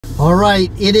All right,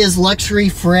 it is Luxury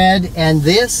Fred, and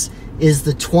this is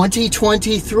the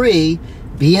 2023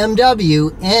 BMW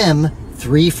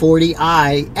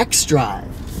M340i xDrive.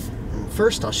 And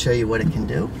first, I'll show you what it can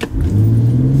do.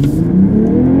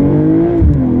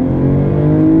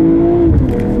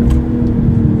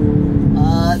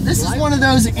 This is one of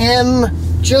those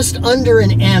just under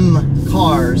an M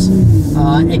cars.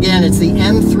 Again, it's the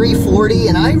M340,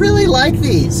 and I really like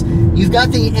these. You've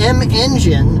got the M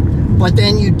engine, but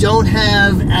then you don't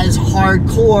have as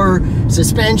hardcore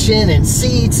suspension and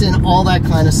seats and all that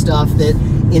kind of stuff that,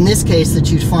 in this case, that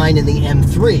you'd find in the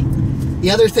M3. The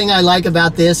other thing I like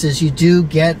about this is you do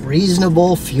get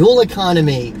reasonable fuel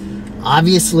economy.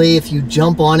 Obviously, if you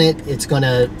jump on it, it's going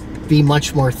to be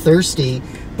much more thirsty,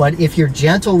 but if you're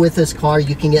gentle with this car,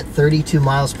 you can get 32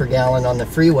 miles per gallon on the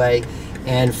freeway,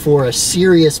 and for a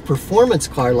serious performance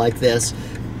car like this,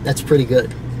 that's pretty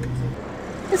good.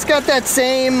 It's got that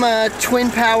same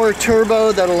twin-power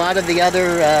turbo that a lot of the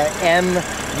other M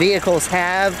vehicles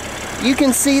have. You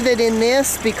can see that in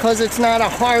this, because it's not a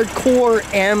hardcore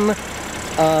M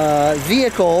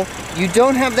vehicle, you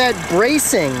don't have that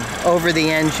bracing over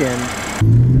the engine.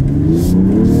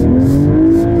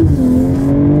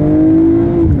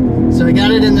 So I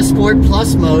got it in the Sport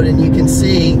Plus mode, and you can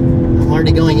see I'm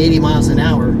already going 80 miles an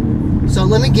hour. So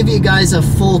let me give you guys a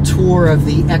full tour of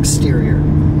the exterior.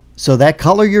 So that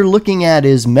color you're looking at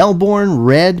is Melbourne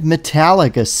Red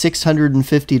Metallic, a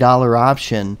 $650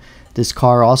 option. This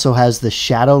car also has the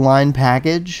Shadowline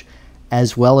package,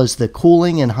 as well as the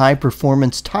cooling and high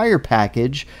performance tire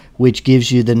package, which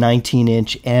gives you the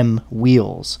 19-inch M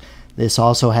wheels. This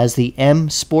also has the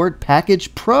M Sport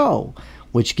Package Pro,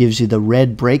 which gives you the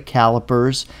red brake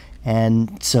calipers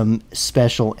and some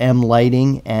special M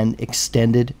lighting and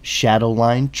extended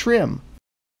Shadowline trim.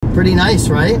 Pretty nice,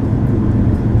 right?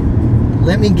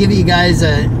 Let me give you guys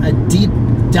a deep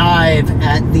dive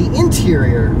at the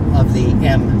interior of the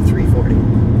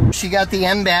M340. She got the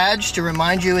M badge to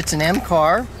remind you it's an M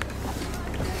car.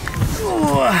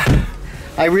 Ooh.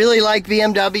 I really like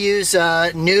BMW's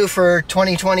new for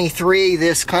 2023,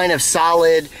 this kind of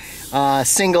solid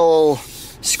single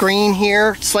screen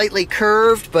here, slightly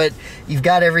curved, but you've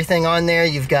got everything on there.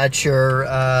 You've got your,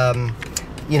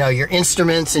 your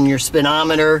instruments and your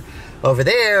speedometer over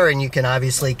there, and you can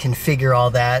obviously configure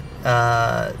all that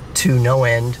to no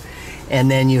end. And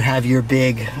then you have your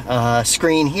big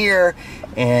screen here,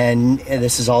 and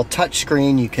this is all touch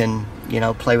screen. You can,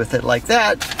 play with it like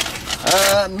that.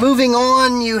 Moving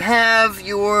on, you have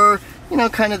your,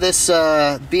 kind of this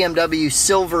BMW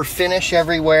silver finish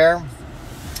everywhere.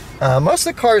 Most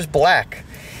of the car is black,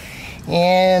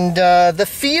 and the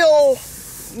feel,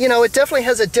 it definitely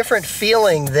has a different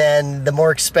feeling than the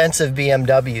more expensive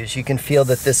BMWs. You can feel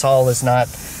that this all is not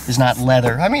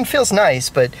leather. I mean, it feels nice,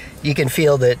 but you can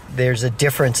feel that there's a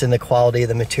difference in the quality of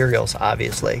the materials,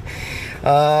 obviously.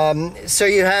 So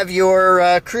you have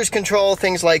your cruise control,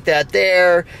 things like that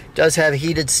there. It does have a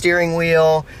heated steering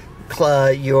wheel,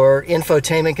 your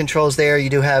infotainment controls there. You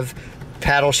do have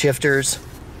paddle shifters.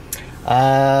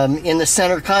 In the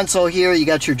center console here, you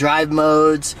got your drive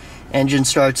modes. Engine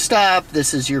start stop.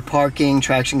 This is your parking,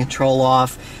 traction control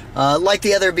off. Like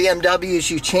the other BMWs,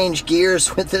 you change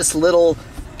gears with this little,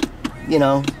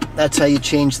 that's how you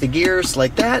change the gears,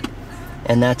 like that.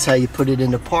 And that's how you put it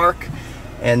into park.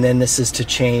 And then this is to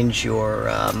change your,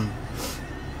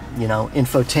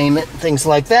 infotainment, things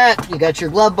like that. You got your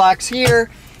glove box here.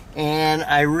 And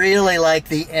I really like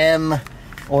the M,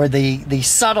 or the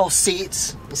subtle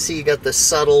seats. You see you got the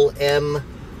subtle M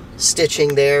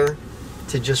stitching there,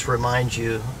 to just remind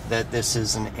you that this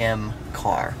is an M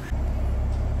car.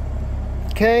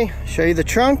 Okay, show you the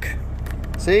trunk.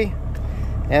 See,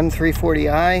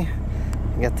 M340i.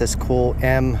 You got this cool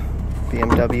M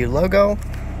BMW logo.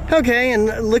 Okay,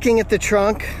 and looking at the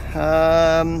trunk,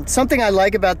 something I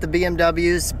like about the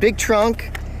BMWs, big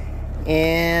trunk.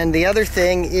 And the other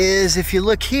thing is, if you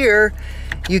look here,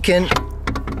 you can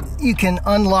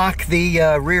unlock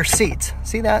the rear seats.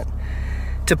 See that?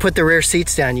 To put the rear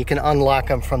seats down, you can unlock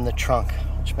them from the trunk,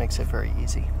 which makes it very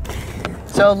easy.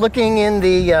 So looking in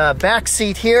the back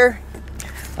seat here,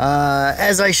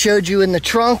 as I showed you in the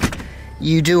trunk,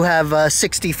 you do have a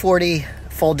 60/40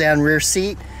 fold down rear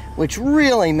seat, which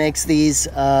really makes these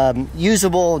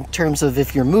usable in terms of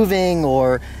if you're moving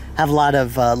or have a lot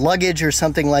of luggage or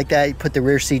something like that. You put the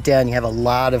rear seat down, you have a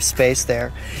lot of space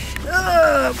there.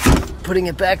 Putting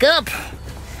it back up,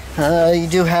 you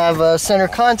do have a center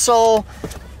console.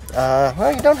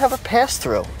 Well, you don't have a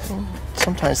pass-through.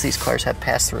 Sometimes these cars have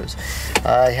pass-throughs.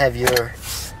 You have your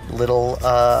little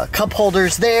cup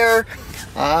holders there.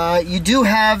 You do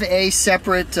have a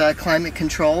separate climate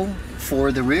control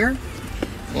for the rear.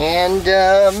 And,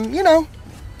 you know,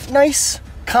 nice,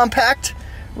 compact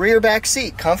rear back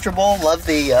seat. Comfortable. Love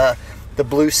the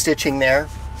blue stitching there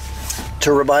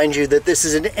to remind you that this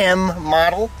is an M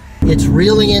model. It's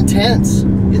really intense.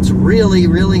 It's really,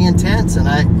 really intense, and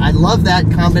I love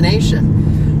that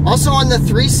combination. Also on the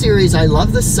 3 Series, I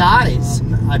love the size.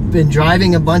 I've been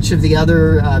driving a bunch of the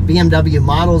other BMW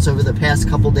models over the past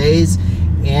couple days,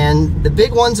 and the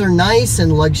big ones are nice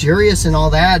and luxurious and all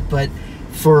that, but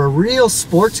for a real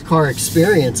sports car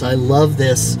experience, I love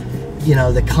this, you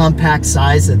know, the compact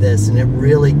size of this, and it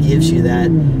really gives you that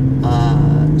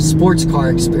sports car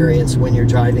experience when you're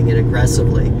driving it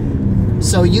aggressively.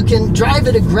 So you can drive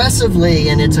it aggressively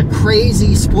and it's a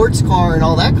crazy sports car and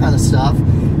all that kind of stuff,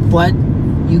 but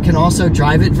you can also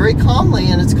drive it very calmly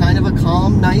and it's kind of a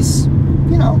calm, nice,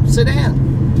 you know, sedan.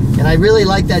 And I really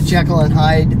like that Jekyll and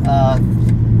Hyde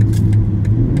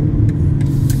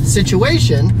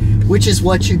situation, which is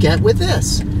what you get with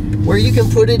this, where you can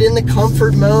put it in the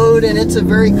comfort mode and it's a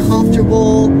very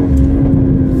comfortable,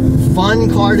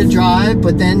 fun car to drive,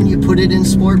 but then you put it in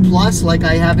Sport Plus like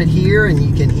I have it here, and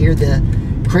you can hear the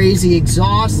crazy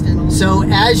exhaust. And so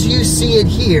as you see it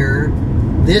here,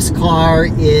 this car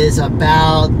is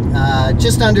about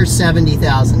just under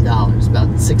 $70,000,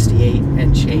 about 68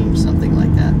 and change, something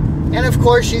like that. And of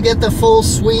course you get the full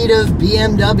suite of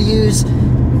BMW's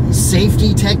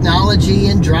safety technology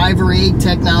and driver aid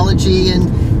technology and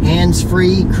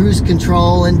hands-free cruise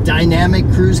control and dynamic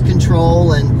cruise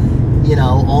control and, you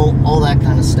know, all that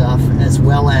kind of stuff, as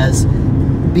well as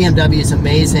BMW's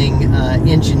amazing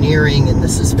engineering in the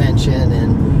suspension,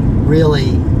 and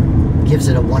really gives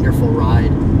it a wonderful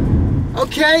ride.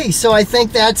 Okay, so I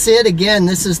think that's it. Again,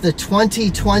 this is the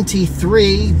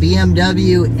 2023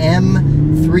 BMW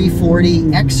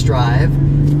M340i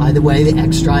xDrive. By the way, the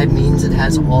xDrive means it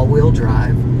has all-wheel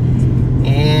drive.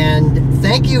 And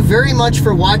thank you very much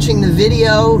for watching the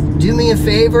video. Do me a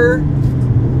favor,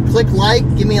 click like,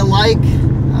 give me a like,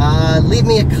 leave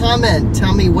me a comment,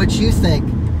 tell me what you think.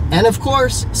 And of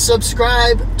course,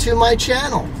 subscribe to my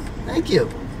channel. Thank you.